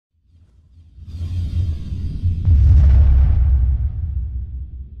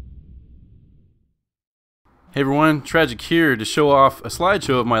Hey everyone, Tragic here to show off a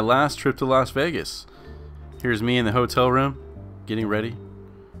slideshow of my last trip to Las Vegas. Here's me in the hotel room, getting ready.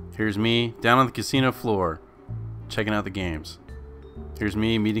 Here's me down on the casino floor, checking out the games. Here's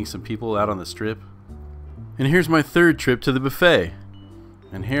me meeting some people out on the strip. And here's my third trip to the buffet.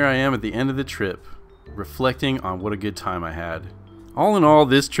 And here I am at the end of the trip, reflecting on what a good time I had. All in all,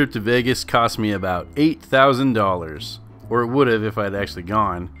 this trip to Vegas cost me about $8,000, or it would have if I had actually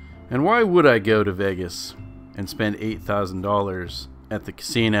gone. And why would I go to Vegas and spend $8,000 at the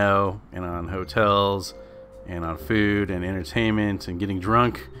casino and on hotels and on food and entertainment and getting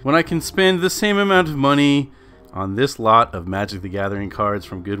drunk when I can spend the same amount of money on this lot of Magic the Gathering cards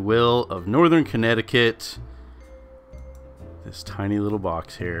from Goodwill of Northern Connecticut? This tiny little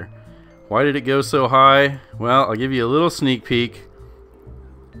box here. Why did it go so high? Well, I'll give you a little sneak peek.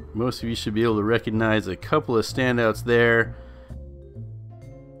 Most of you should be able to recognize a couple of standouts there.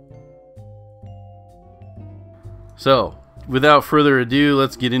 So, without further ado,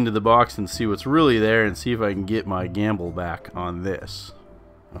 let's get into the box and see what's really there and see if I can get my gamble back on this.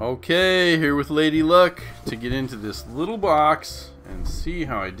 Okay, here with Lady Luck to get into this little box and see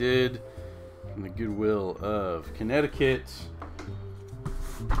how I did from the Goodwill of Connecticut.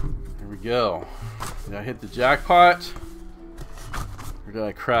 Here we go. Did I hit the jackpot? Or did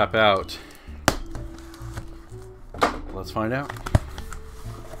I crap out? Let's find out.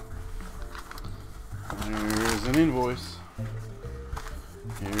 Here's an invoice.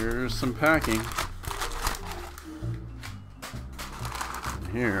 Here's some packing. And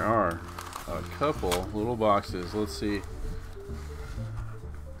here are a couple little boxes. Let's see.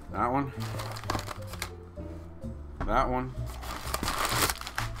 That one. That one.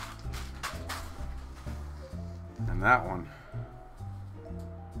 And that one.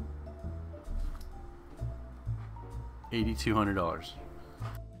 $8,200.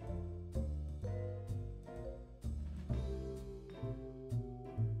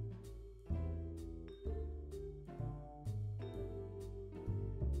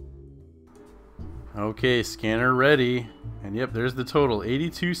 Okay, scanner ready, and yep, there's the total,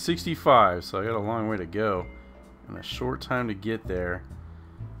 $8,265. So I got a long way to go and a short time to get there.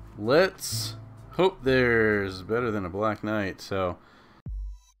 Let's hope there's better than a Black Knight. So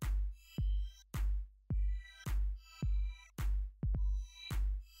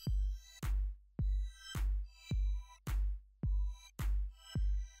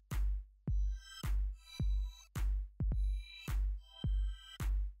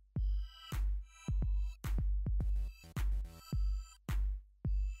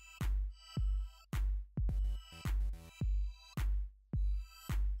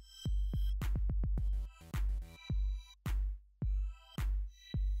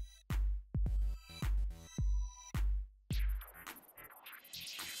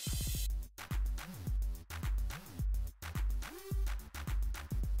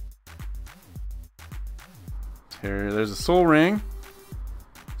there's a soul ring.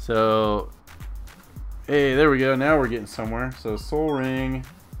 So, hey, there we go. Now we're getting somewhere. So, soul ring,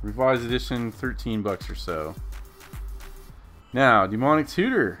 revised edition, 13 bucks or so. Now, demonic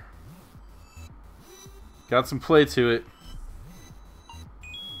tutor. Got some play to it.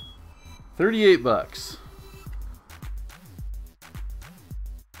 38 bucks.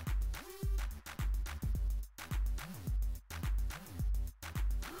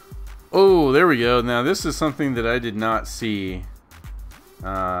 Oh, there we go. Now this is something that I did not see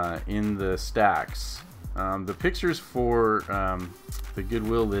in the stacks. The pictures for the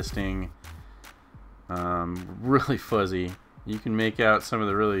Goodwill listing, really fuzzy. You can make out some of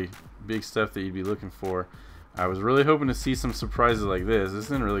the really big stuff that you'd be looking for. I was really hoping to see some surprises like this. This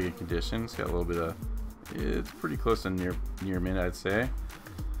is in really good condition. It's got a little bit of, it's pretty close to near mint, I'd say.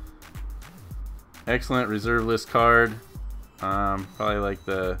 Excellent reserve list card. Probably like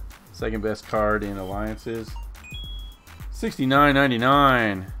the second best card in Alliances.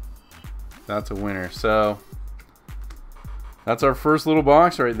 $69.99. That's a winner. So that's our first little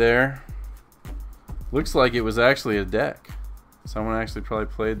box right there. Looks like it was actually a deck. Someone actually probably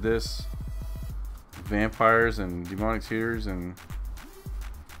played this vampires and demonic tutors and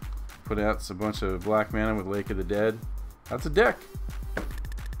put out a bunch of black mana with Lake of the Dead. That's a deck.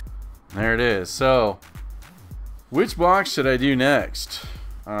 There it is. So which box should I do next?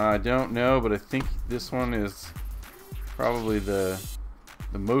 I don't know, but I think this one is probably the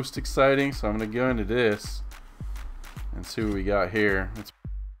most exciting, so I'm going to go into this and see what we got here.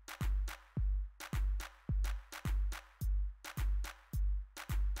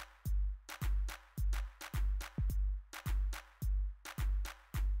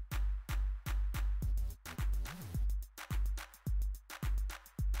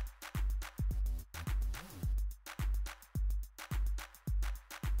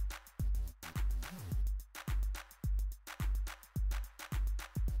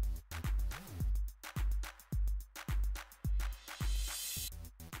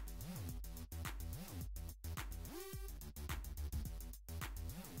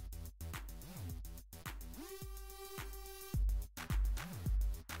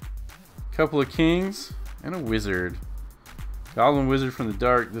 couple of kings, and a wizard. Goblin Wizard from the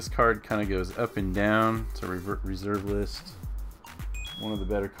Dark. This card kind of goes up and down. It's a reserve list. One of the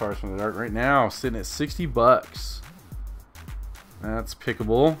better cards from the Dark right now, sitting at 60 bucks. That's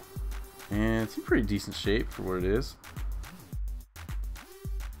pickable, and it's in pretty decent shape for what it is.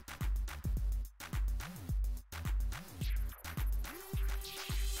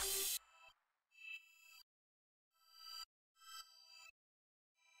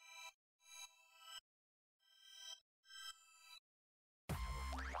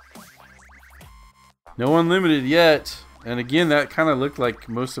 No unlimited yet, and again that kind of looked like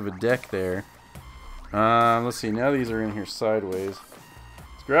most of a deck there. Let's see, now these are in here sideways.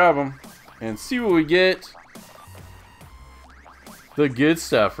 Let's grab them and see what we get. The good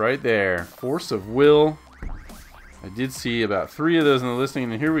stuff right there. Force of Will. I did see about 3 of those in the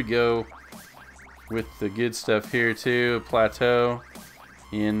listing, and here we go with the good stuff here too. Plateau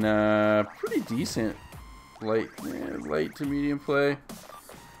in pretty decent light to medium play.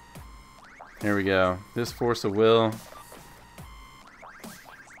 There we go. This Force of Will.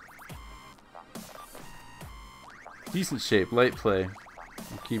 Decent shape, light play.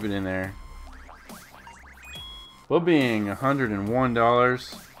 We'll keep it in there. Well, being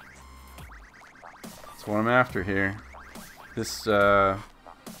 $101. That's what I'm after here. This is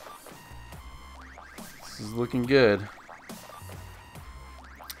looking good.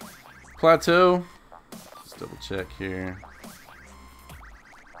 Plateau. Just double check here.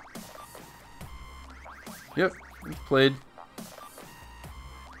 Yep, it's played.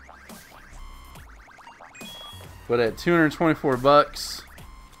 But at 224 bucks,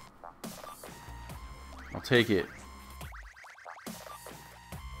 I'll take it.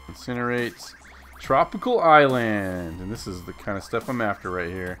 Incinerates. Tropical Island. And this is the kind of stuff I'm after right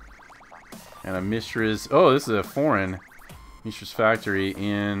here. And a Mishra's. Oh, this is a foreign Mishra's Factory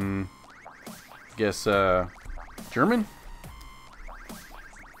in, I guess, German?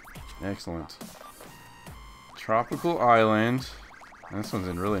 Excellent. Tropical Island. And this one's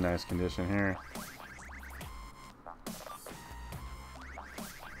in really nice condition here.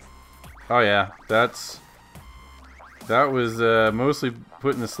 Oh yeah, that was mostly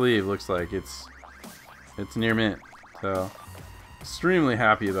put in the sleeve. Looks like it's near mint. So extremely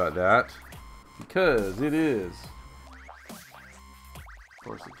happy about that because it is. Of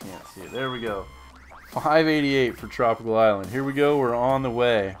course, you can't see it. There we go. 588 for Tropical Island. Here we go. We're on the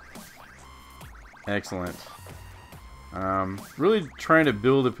way. Excellent. Really trying to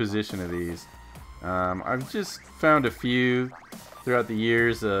build a position of these. I've just found a few throughout the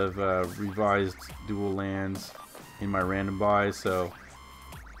years of revised dual lands in my random buys, so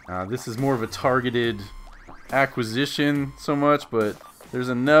this is more of a targeted acquisition so much, but there's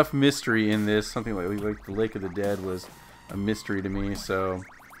enough mystery in this. Something like the Lake of the Dead was a mystery to me, so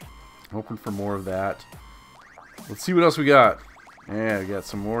hoping for more of that. Let's see what else we got. Yeah, we got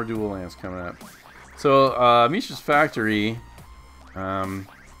some more dual lands coming up. So Mishra's Factory,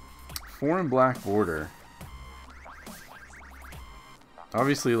 foreign black border.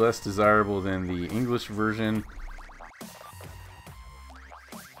 Obviously less desirable than the English version.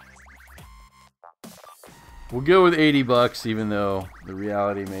 We'll go with 80 bucks, even though the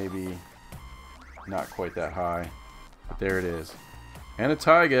reality may be not quite that high. But there it is. And a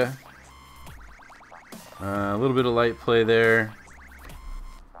Taiga. A little bit of light play there.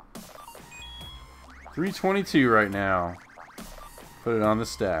 322 right now. Put it on the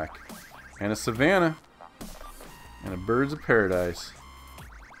stack. And a Savannah. And a Birds of Paradise.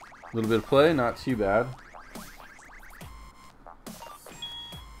 A little bit of play, not too bad.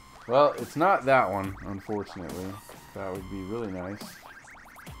 Well, it's not that one, unfortunately. That would be really nice.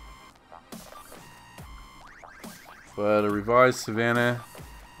 But a revised Savannah,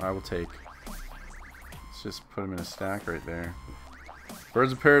 I will take. Let's just put them in a stack right there.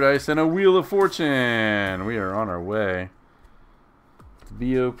 Birds of Paradise and a Wheel of Fortune. We are on our way.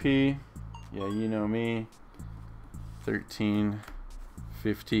 BOP. Yeah, you know me.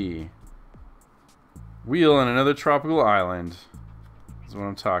 1350. Wheel and another tropical island is what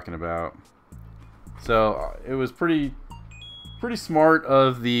I'm talking about. So it was pretty smart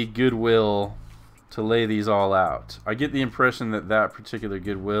of the Goodwill to lay these all out. I get the impression that that particular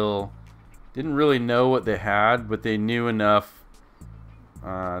Goodwill didn't really know what they had, but they knew enough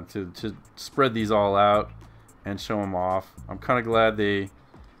to spread these all out and show them off. I'm kind of glad they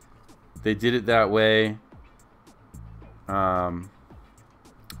did it that way.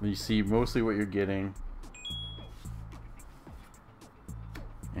 You see mostly what you're getting,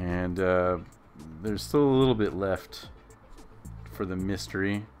 and there's still a little bit left for the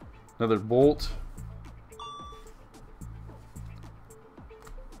mystery. Another Bolt.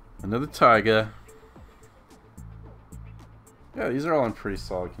 Another Taiga. Yeah, these are all in pretty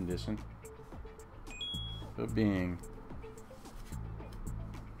solid condition. But being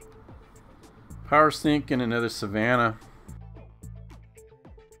Power Sink and another Savannah.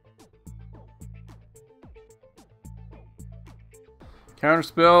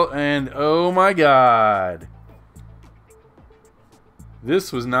 Counterspell, and oh my god.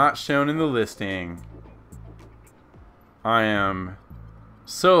 This was not shown in the listing. I am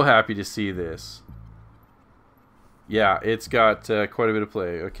so happy to see this. Yeah, it's got quite a bit of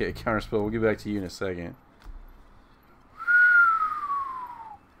play. Okay, Counterspell, we'll get back to you in a second.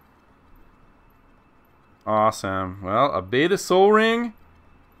 Awesome. Well, a Beta Soul Ring,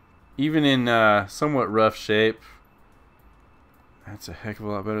 even in somewhat rough shape. That's a heck of a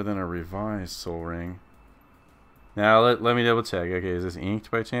lot better than a revised Soul Ring. Now, let me double check. Okay, is this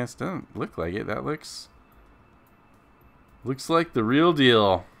inked by chance? Doesn't look like it. That looks like the real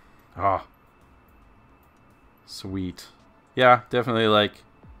deal. Ah. Sweet. Yeah, definitely like...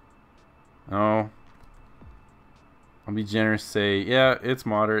 Oh. I'll be generous to say, yeah, it's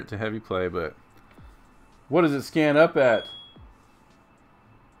moderate to heavy play, but... What does it scan up at?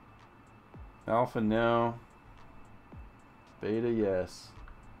 Alpha, no. Beta, yes.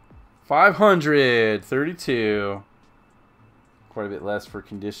 532. Quite a bit less for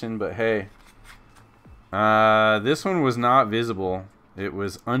condition, but hey. This one was not visible. It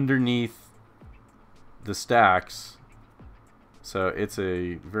was underneath the stacks. So it's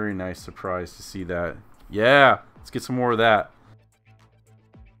a very nice surprise to see that. Yeah, let's get some more of that.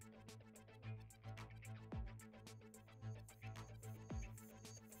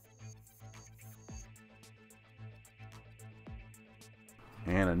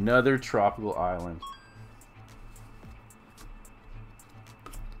 And another tropical island.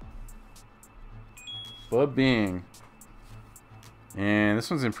 Bub Bing. And this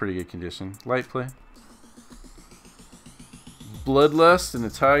one's in pretty good condition. Light play. Bloodlust and a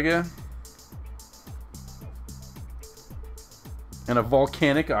Taiga. And a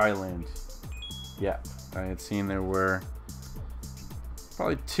volcanic island. Yeah, I had seen there were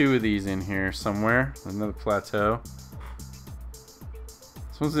probably 2 of these in here somewhere. Another plateau.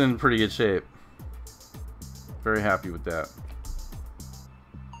 This one's in pretty good shape. Very happy with that.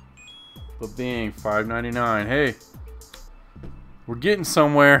 But being $5.99, hey, we're getting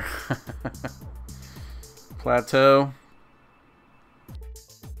somewhere. Plateau.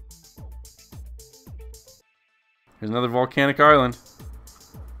 Here's another volcanic island.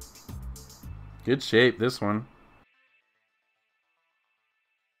 Good shape, this one.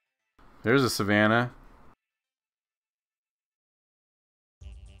 There's a Savannah.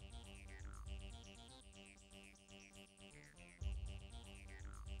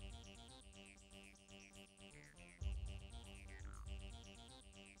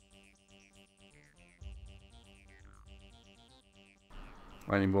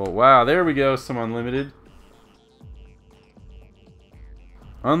 Lightning Bolt. Wow, there we go. Some unlimited.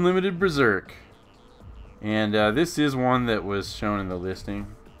 Unlimited Berserk. And this is one that was shown in the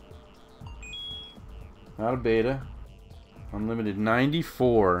listing. Not a beta. Unlimited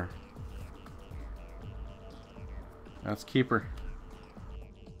 94. That's keeper.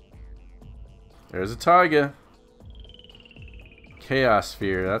 There's a Taiga. Chaos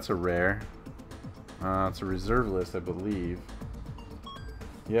Sphere. That's a rare. It's a reserve list, I believe.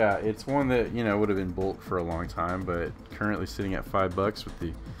 Yeah, it's one that, you know, would have been bulk for a long time, but currently sitting at $5 with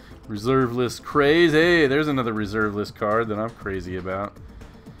the reserve list craze. Hey, there's another reserve list card that I'm crazy about.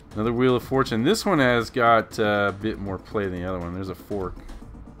 Another Wheel of Fortune. This one has got a bit more play than the other one. There's a fork.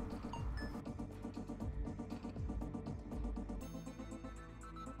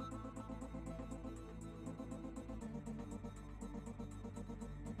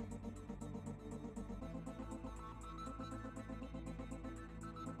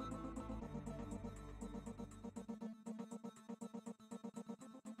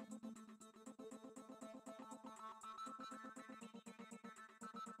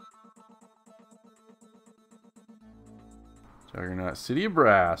 Juggernaut. City of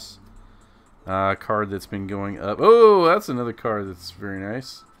Brass. Card that's been going up. Oh, that's another card that's very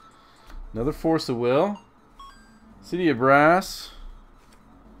nice. Another Force of Will. City of Brass.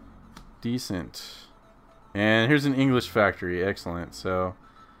 Decent. And here's an English Factory. Excellent. So,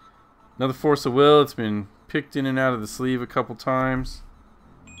 another Force of Will. It's been picked in and out of the sleeve a couple times.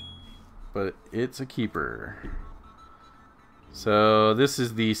 But it's a keeper. So, this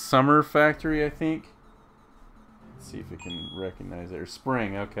is the Summer Factory, I think. See if we can recognize it. Or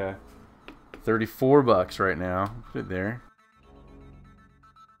Spring, okay. $34 right now. Put it there.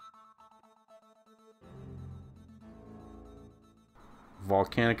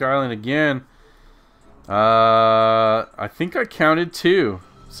 Volcanic Island again. I think I counted 2.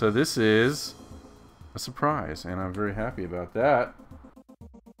 So this is a surprise, and I'm very happy about that.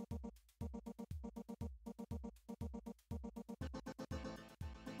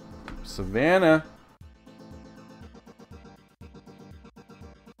 Savannah.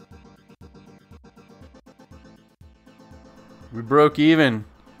 We broke even,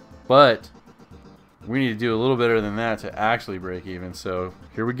 but we need to do a little better than that to actually break even. So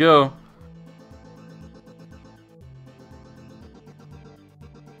here we go.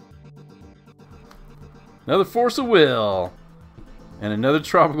 Another Force of Will. And another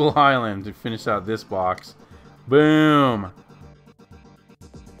Tropical Island to finish out this box. Boom.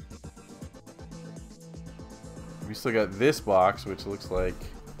 We still got this box, which looks like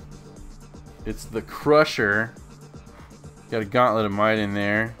it's the Crusher. Got a Gauntlet of Might in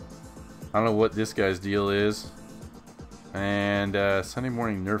there. I don't know what this guy's deal is. And Sunday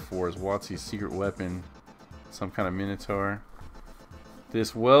Morning Nerf Wars, WotC's secret weapon. Some kind of Minotaur.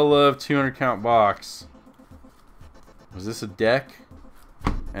 This well-loved 200 count box. Was this a deck?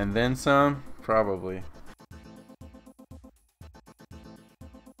 And then some? Probably.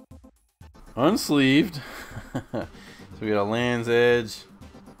 Unsleeved. So we got a Land's Edge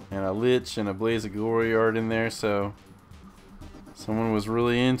and a Lich and a Blaze of Glory art in there, so someone was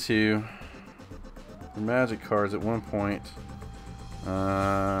really into the Magic cards at one point.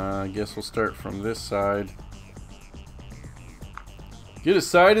 I guess we'll start from this side. Good a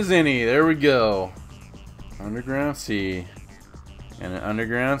side as any. There we go. Underground Sea. And an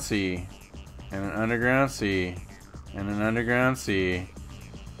Underground Sea. And an Underground Sea. And an Underground Sea.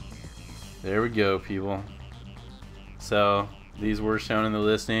 There we go, people. So, these were shown in the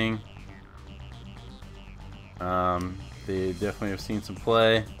listing. They definitely have seen some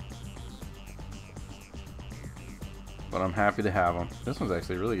play. But I'm happy to have them. This one's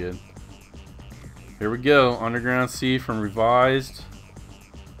actually really good. Here we go. Underground Sea from Revised.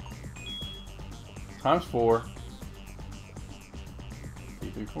 Times 4. 3,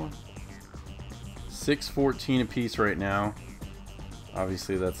 3, 4. $6.14 a piece right now.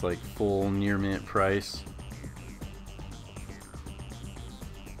 Obviously that's like full near mint price.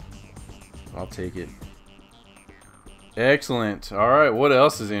 I'll take it. Excellent. Alright, what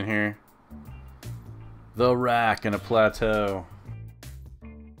else is in here? The Rack and a Plateau.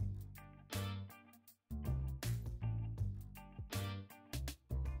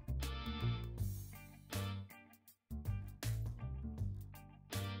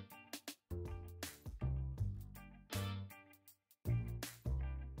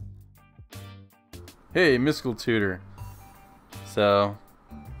 Hey, Mystical Tutor. So,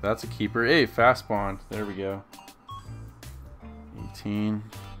 that's a keeper. Hey, Fast Bond. There we go. 18.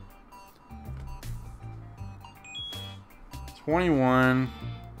 21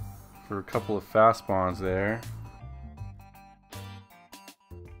 for a couple of Fast Bonds there.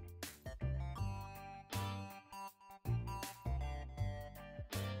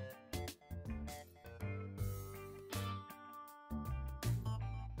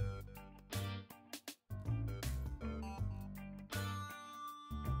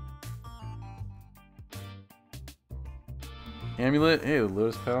 Amulet, hey, the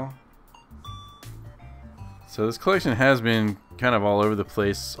Lotus Petal. So this collection has been kind of all over the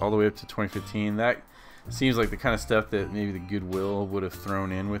place all the way up to 2015. That seems like the kind of stuff that maybe the Goodwill would have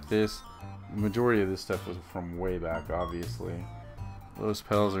thrown in with this. The majority of this stuff was from way back, obviously. Lotus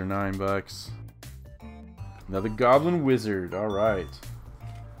Petals are $9. Another Goblin Wizard, alright.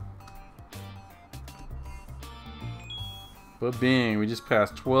 But bing, we just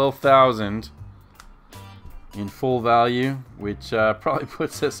passed 12,000 in full value, which probably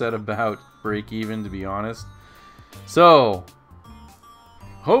puts us at about break even, to be honest. So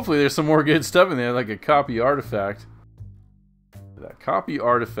hopefully there's some more good stuff in there, like a Copy Artifact. That Copy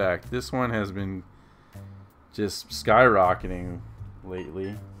Artifact, this one has been just skyrocketing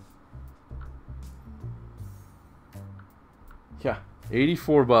lately. Yeah,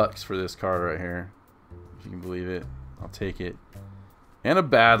 84 bucks for this card right here, if you can believe it. I'll take it. And a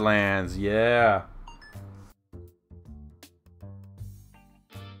Badlands, yeah.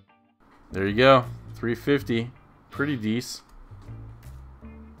 There you go, 350, pretty decent.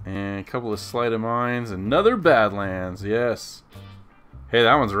 And a couple of Sleight of Minds, another Badlands, yes. Hey,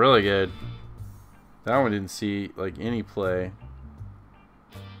 that one's really good. That one didn't see like any play.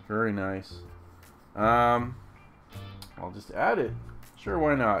 Very nice. I'll just add it. Sure,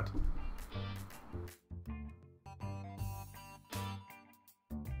 why not?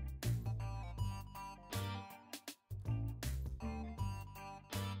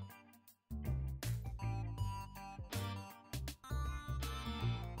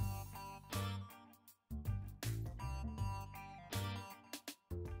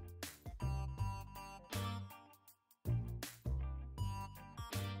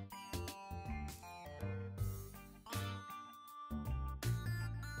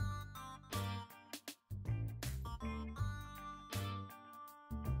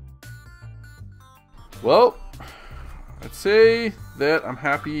 Well, I'd say that I'm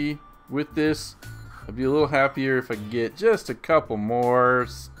happy with this. I'd be a little happier if I could get just a couple more.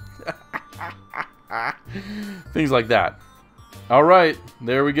 Things like that. Alright,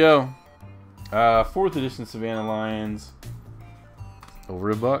 there we go. 4th edition Savannah Lions.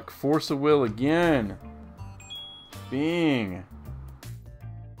 Over $1. Force of Will again. Bing.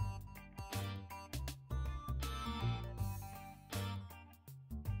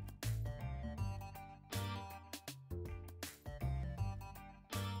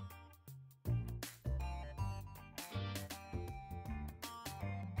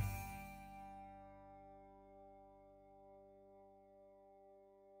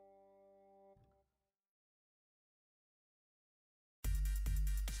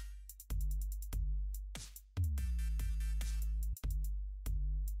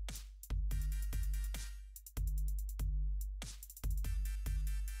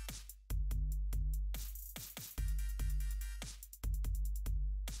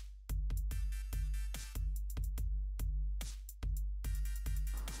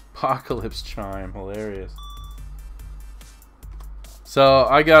 Apocalypse Chime, hilarious. So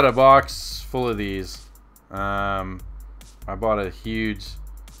I got a box full of these. I bought a huge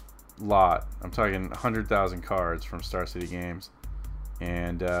lot. I'm talking 100,000 cards from Star City Games,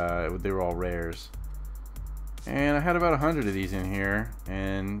 and they were all rares. And I had about 100 of these in here,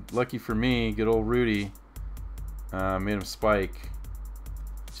 and lucky for me, good old Rudy made them spike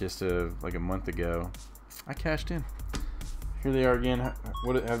just like a month ago. I cashed in. Here they are again.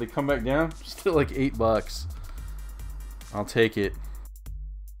 What have they come back down? Still like $8. I'll take it.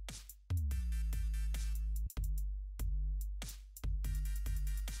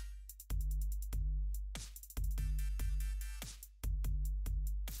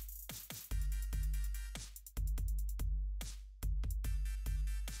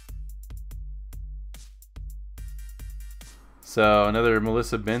 So another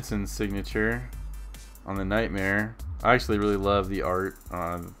Melissa Benson signature on the Nightmare. I actually really love the art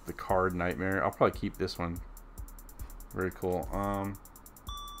on the card Nightmare. I'll probably keep this one. Very cool.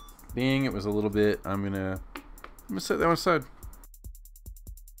 Being it was a little bit, I'm gonna set that one aside.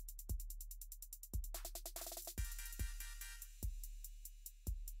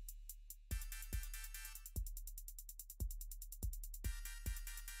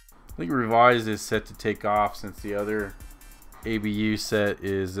 I think Revised is set to take off since the other ABU set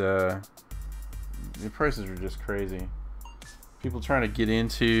is the prices are just crazy. People trying to get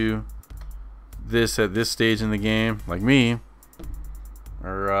into this at this stage in the game, like me,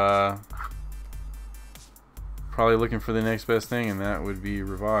 are probably looking for the next best thing, and that would be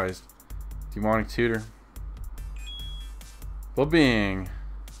Revised. Demonic Tutor. Ba-bing.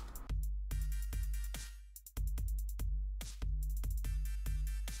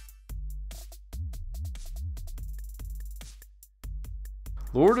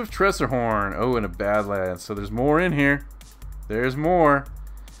 Lord of Tressorhorn. Oh, and a Badlands. So there's more in here. There's more.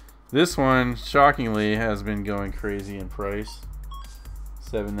 This one, shockingly, has been going crazy in price.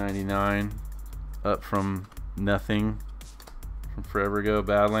 $7.99, up from nothing from forever ago.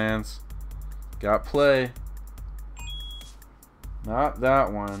 Badlands. Got play. Not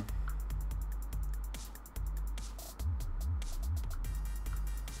that one.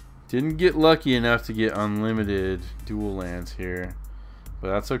 Didn't get lucky enough to get unlimited dual lands here. But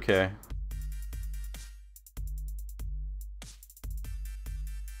that's okay.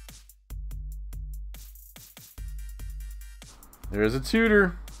 There's a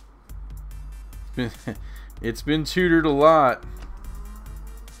tutor. It's been tutored a lot.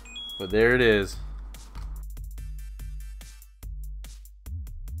 But there it is.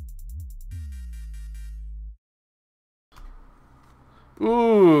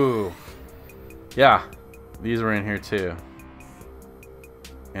 Ooh. Yeah, these were in here too.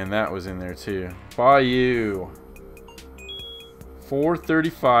 And that was in there too. Bayou.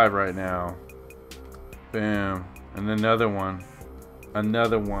 $4.35 right now. Bam. And another one.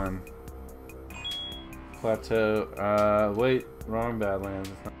 Another one. Plateau. Wait. Wrong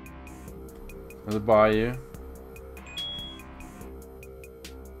Badlands. Another Bayou.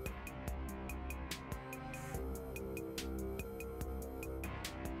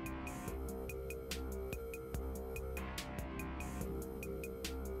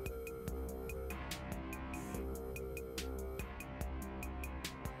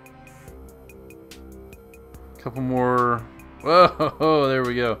 Couple more. Whoa, there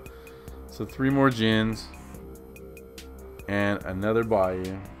we go. So 3 more gins. And another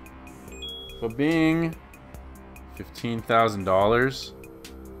Bayou. But being $15,000.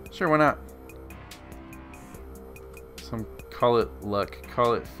 Sure, why not? Some call it luck,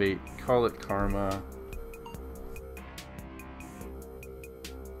 call it fate, call it karma.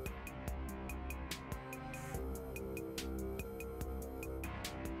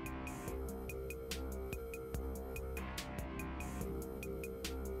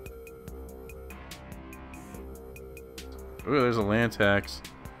 Oh, there's a land tax.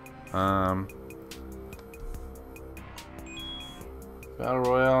 Battle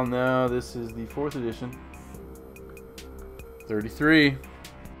Royale, no, this is the 4th edition. 33.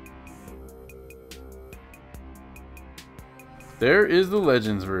 There is the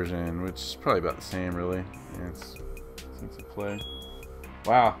Legends version, which is probably about the same, really. Yeah, it's seems to play.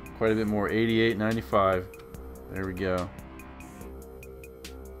 Wow, quite a bit more. 88.95. There we go.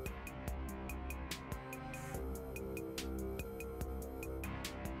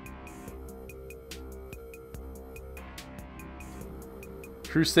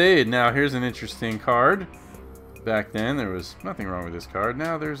 Crusade. Now here's an interesting card. Back then there was nothing wrong with this card.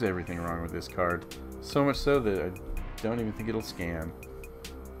 Now there's everything wrong with this card. So much so that I don't even think it'll scan.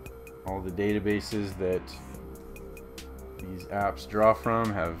 All the databases that these apps draw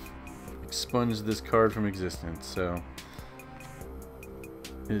from have expunged this card from existence. So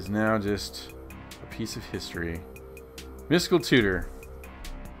it is now just a piece of history. Mystical Tutor.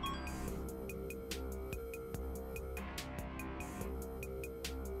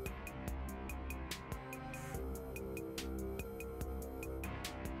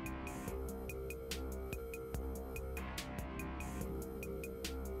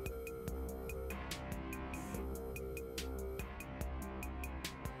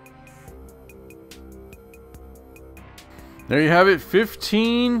 There you have it,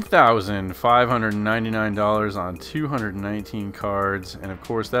 $15,599 on 219 cards, and of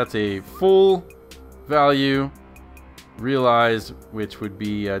course that's a full value realized, which would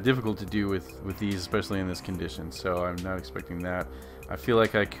be difficult to do with these, especially in this condition. So I'm not expecting that. I feel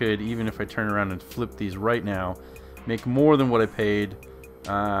like I could, even if I turn around and flip these right now, make more than what I paid.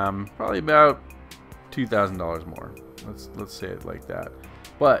 Probably about $2,000 more. Let's say it like that.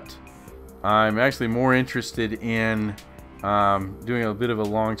 But I'm actually more interested in doing a bit of a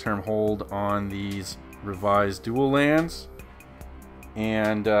long-term hold on these revised dual lands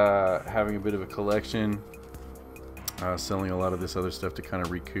and having a bit of a collection, selling a lot of this other stuff to kind of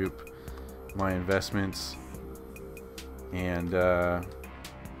recoup my investments, and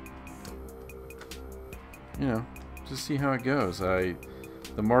you know, just see how it goes. The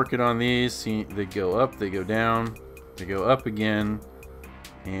market on these, they go up, they go down, they go up again,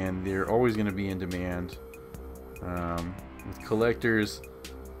 and they're always going to be in demand. With collectors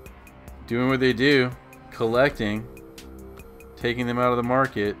doing what they do, collecting, taking them out of the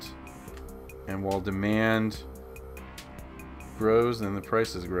market, and while demand grows, then the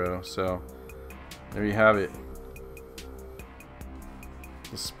prices grow. So there you have it,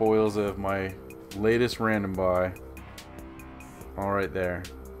 the spoils of my latest random buy, all right there.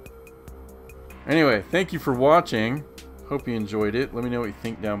 Anyway, thank you for watching. Hope you enjoyed it. Let me know what you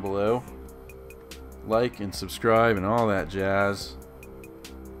think down below. Like and subscribe and all that jazz.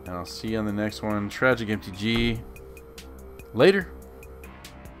 And I'll see you on the next one. Tragic MTG. Later.